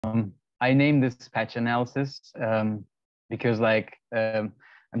I named this patch analysis because I'm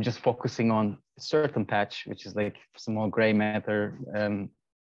just focusing on a certain patch, which is like small gray matter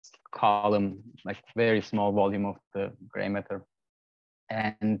column, like very small volume of the gray matter.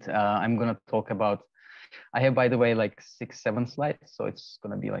 And I'm gonna talk about, I have, by the way, like 6-7 slides, so it's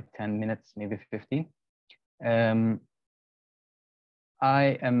gonna be like 10 minutes, maybe 15.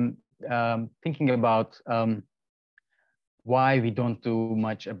 I am thinking about why we don't do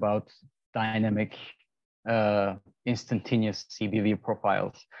much about dynamic instantaneous CBV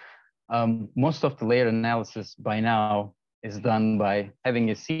profiles. Most of the layer analysis by now is done by having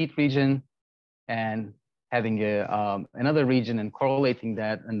a seed region and having another region and correlating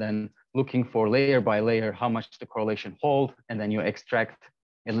that, and then looking for layer by layer how much the correlation hold, and then you extract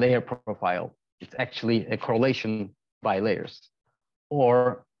a layer profile. It's actually a correlation by layers.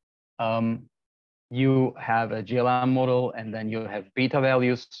 Or you have a GLM model, and then you have beta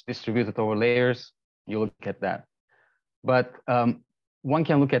values distributed over layers. You look at that. But one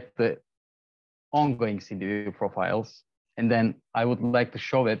can look at the ongoing CBV profiles, and then I would like to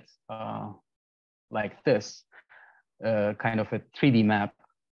show it like this, kind of a 3D map.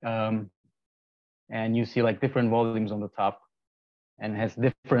 And you see like different volumes on the top and has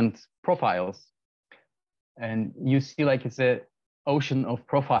different profiles. And you see like it's a ocean of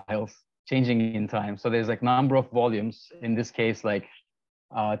profiles changing in time. So there's like number of volumes. In this case, like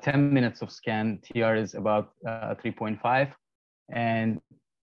 10 minutes of scan, TR is about 3.5. And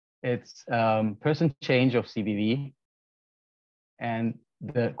it's percent change of CBV and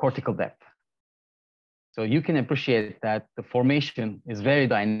the cortical depth. So you can appreciate that the formation is very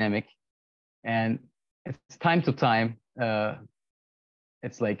dynamic, and it's time to time.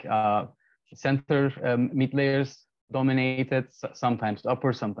 It's like center mid layers dominated, sometimes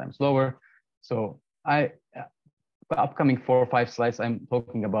upper, sometimes lower. So upcoming 4 or 5 slides, I'm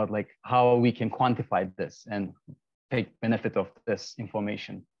talking about like how we can quantify this and take benefit of this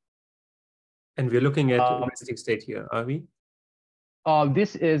information. And we're looking at resting state here, are we?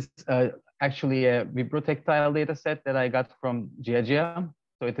 This is actually a vibrotactile data set that I got from Gia.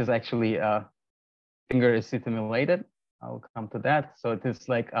 So it is actually finger is stimulated. I'll come to that. So it is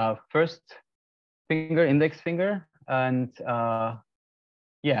like first finger, index finger, and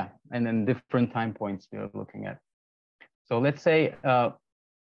yeah, and then different time points we are looking at. So let's say,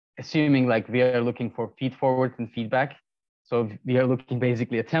 assuming like we are looking for feed forward and feedback. So we are looking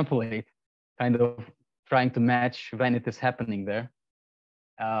basically a template, kind of trying to match when it is happening there.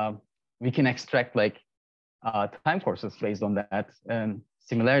 We can extract like time courses based on that, and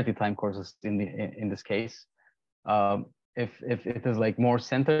similarity time courses in this case. If it is like more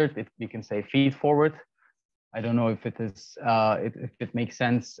centered, if we can say feed forward. I don't know if it is if it makes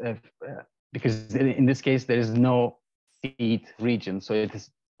sense because in this case there is no feed region, so it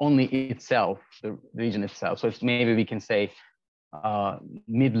is only itself, the region itself. So it's maybe we can say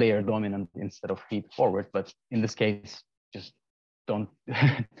mid-layer dominant instead of feed forward, but in this case, just don't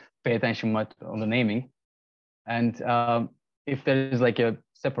pay attention much on the naming. And if there is like a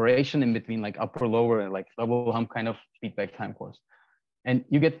separation in between like upper, lower, and like double hump kind of feedback time course, and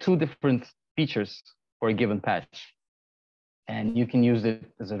you get 2 different features for a given patch. And you can use it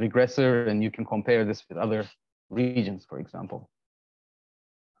as a regressor, and you can compare this with other regions, for example.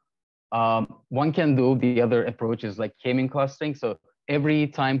 One can do the other approach is like k-mean clustering. So every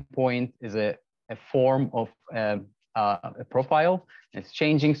time point is a form of a profile. It's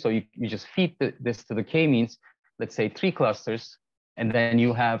changing. So you just feed this to the k-means, let's say 3 clusters, and then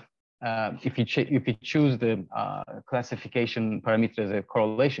you have, if you choose the classification parameter as a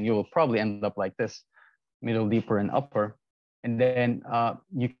correlation, you will probably end up like this, middle, deeper, and upper. And then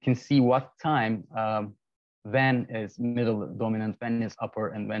you can see what time when is middle dominant, when is upper,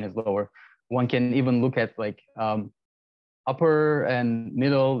 and when is lower. One can even look at like upper and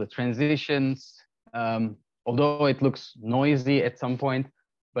middle, the transitions, although it looks noisy at some point,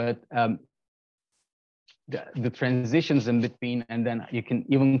 but the transitions in between, and then you can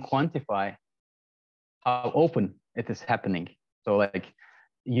even quantify how open it is happening. So like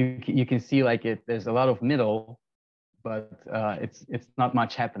you can see like there's a lot of middle, but it's not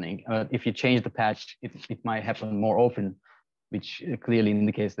much happening. If you change the patch, it might happen more often, which clearly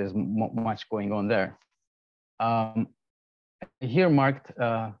indicates there's much going on there. Here marked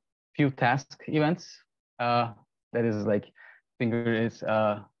a few task events. That is like finger is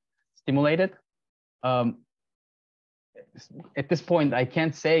stimulated. At this point, I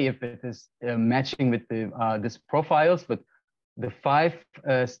can't say if it is matching with the these profiles, but the 5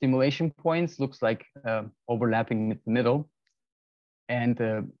 stimulation points looks like overlapping with the middle,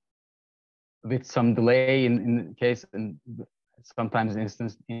 and with some delay in case, and sometimes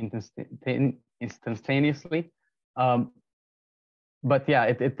instantaneously. But yeah,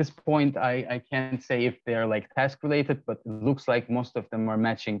 at this point, I can't say if they're like task related, but it looks like most of them are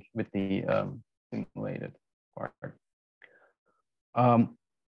matching with the simulated part.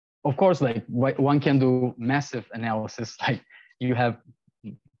 Of course, like one can do massive analysis, like you have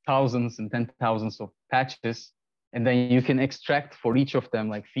thousands and 10,000s of patches, and then you can extract for each of them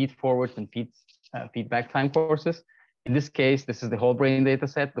like feed forward and feedback time courses. In this case, this is the whole brain data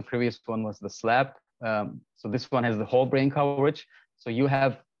set. The previous one was the SLAB. So this one has the whole brain coverage. So you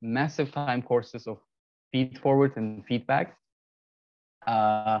have massive time courses of feed forward and feedback.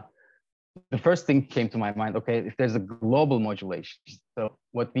 The first thing came to my mind, okay, if there's a global modulation. So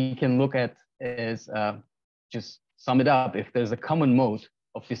what we can look at is just sum it up. If there's a common mode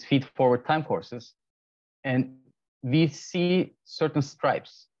of these feed forward time courses, and we see certain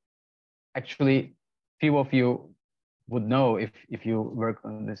stripes. Actually, few of you would know if you work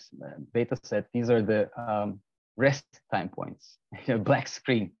on this data set, these are the rest time points, black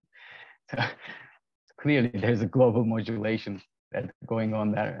screen. So clearly there's a global modulation that's going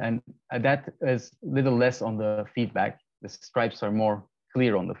on there. And that is a little less on the feedback. The stripes are more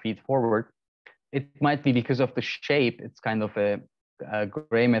clear on the feed forward. It might be because of the shape. It's kind of a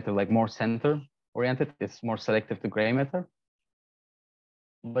gray matter, like more center oriented. It's more selective to gray matter.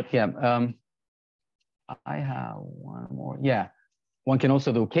 But yeah, I have one more. Yeah, one can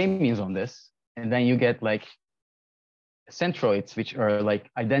also do k-means on this. And then you get like centroids, which are like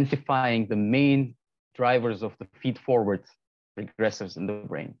identifying the main drivers of the feed forward regressors in the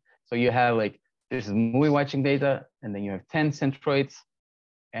brain. So you have like, this is movie watching data, and then you have 10 centroids.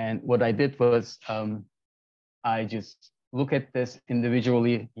 And what I did was I just look at this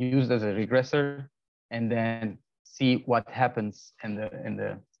individually, used as a regressor, and then see what happens in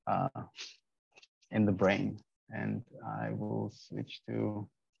the brain. And I will switch to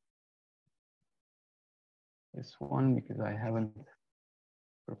this one because I haven't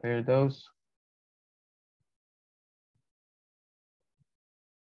prepared those.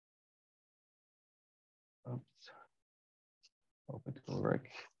 Oops. Hope it will work.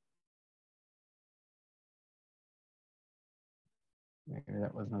 Maybe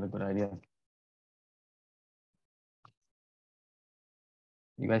that was not a good idea.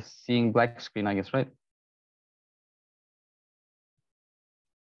 You guys seeing black screen, I guess, right?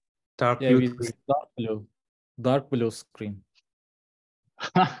 Dark Yeah, blue. dark blue screen.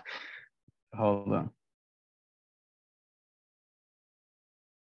 Hold on.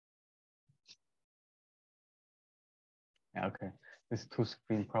 Yeah, okay. This two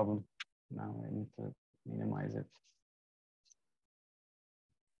screen problem. Now I need to minimize it.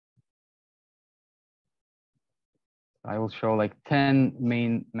 I will show like 10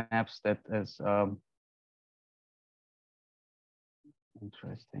 main maps that is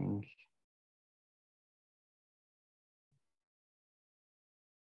interesting.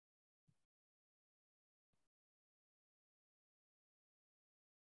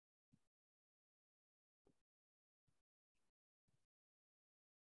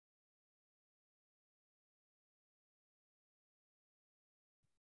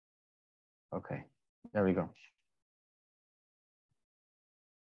 Okay, there we go.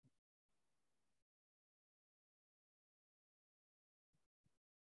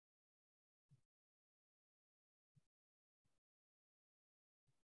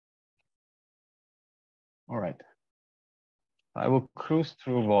 All right. I will cruise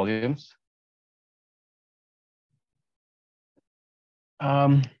through volumes.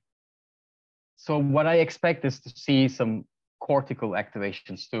 So what I expect is to see some cortical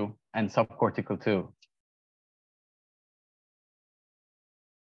activations too, and subcortical too.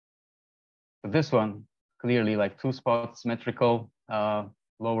 So this one, clearly like two spots, symmetrical,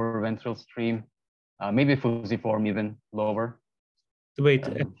 lower ventral stream, maybe fusiform even lower. Wait,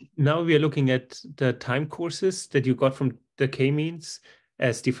 now we are looking at the time courses that you got from the k-means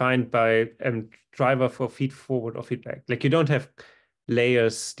as defined by driver for feed forward or feedback. Like you don't have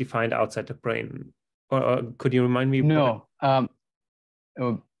layers defined outside the brain. Or could you remind me? No,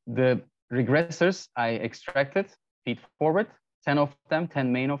 the regressors I extracted feed forward, 10 of them,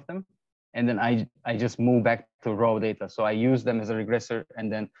 10 main of them. And then I just move back to raw data. So I use them as a regressor and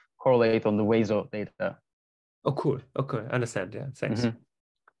then correlate on the WASO data. Oh, cool. Okay, I understand. Yeah, thanks. Mm-hmm.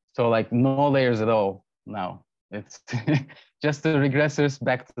 So like no layers at all now. It's just the regressors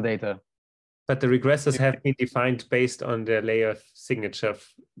back to data. But the regressors have been defined based on the layer signature,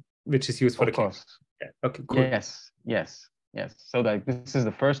 which is used for the course. Yeah. Okay, cool. Yes. So like this is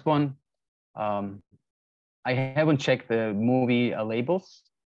the first one. I haven't checked the movie labels.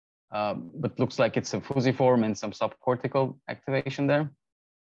 but looks like it's a fusiform and some subcortical activation there.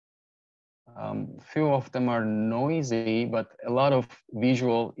 Few of them are noisy, but a lot of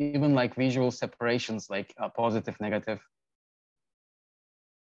visual, even like visual separations, like positive, negative.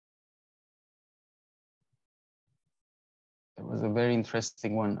 It was a very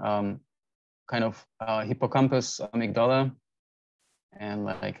interesting one, kind of hippocampus, amygdala, and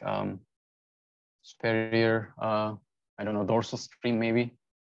like superior, I don't know, dorsal stream maybe,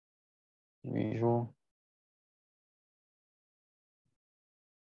 visual.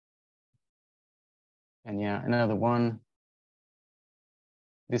 And yeah, another one.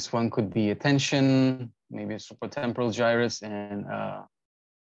 This one could be attention, maybe a supratemporal gyrus, and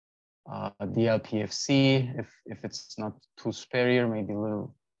DLPFC, if it's not too superior, maybe a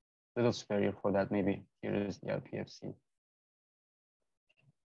little superior for that, maybe. Here is DLPFC.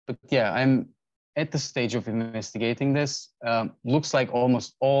 But yeah, I'm at the stage of investigating this. Looks like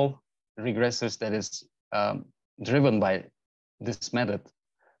almost all regressors that is driven by this method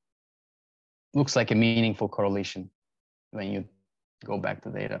looks like a meaningful correlation when you go back to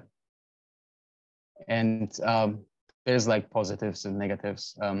data. And there's like positives and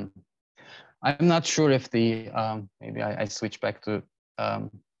negatives. I'm not sure if the, maybe I switch back to,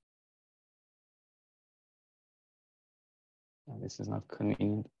 this is not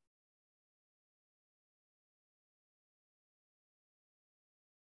convenient.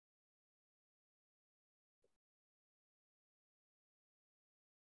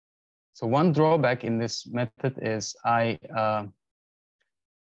 So one drawback in this method is I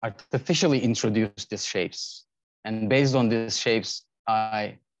artificially introduced these shapes. And based on these shapes,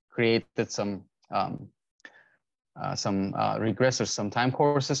 I created some regressors, some time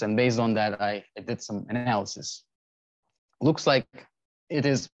courses. And based on that, I did some analysis. Looks like it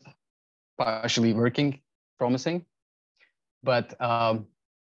is partially working, promising. But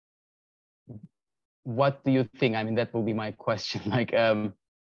what do you think? I mean, that will be my question. Like,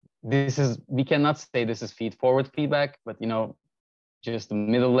 this is, we cannot say this is feed-forward feedback, but you know, just the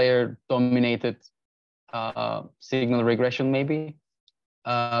middle layer dominated signal regression maybe.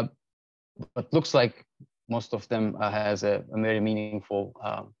 But looks like most of them has a very meaningful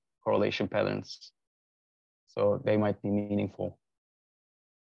correlation patterns. So they might be meaningful.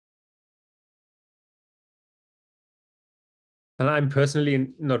 And I'm personally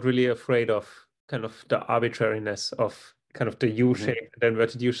not really afraid of kind of the arbitrariness of kind of the U shape, the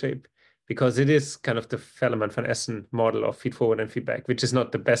inverted U shape, because it is kind of the Fellman van Essen model of feed forward and feedback, which is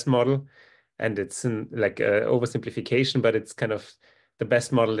not the best model. And it's like an oversimplification, but it's kind of the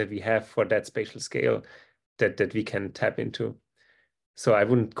best model that we have for that spatial scale that we can tap into. So I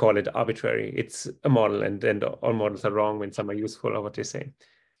wouldn't call it arbitrary. It's a model, and then all models are wrong when some are useful or what they say.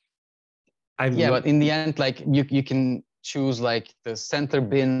 Yeah, but in the end, like you can choose like the center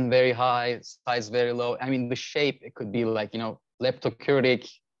bin very high, size very low. I mean, the shape, it could be like, you know, leptokurtic,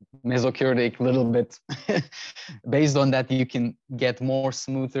 mesocurtic, little bit. Based on that, you can get more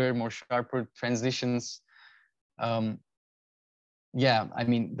smoother, more sharper transitions. Yeah, I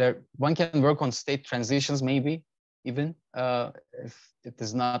mean, one can work on state transitions maybe even if it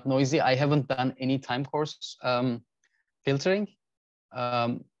is not noisy. I haven't done any time course filtering.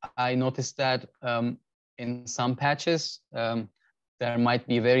 I noticed that in some patches, there might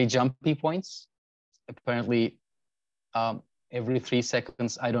be very jumpy points. Apparently, every 3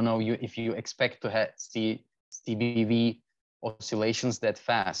 seconds, I don't know if you expect to see CBV oscillations that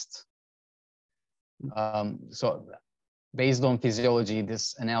fast. So based on physiology,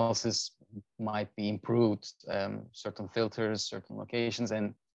 this analysis might be improved, certain filters, certain locations,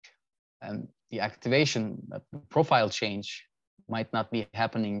 and the activation, profile change might not be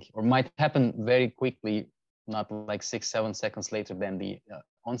happening, or might happen very quickly, not like 6-7 seconds later than the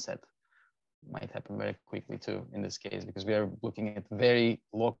onset. Might happen very quickly too in this case, because we are looking at very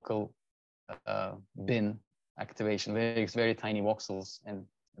local bin activation, very tiny voxels and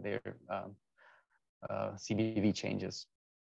their CBV changes.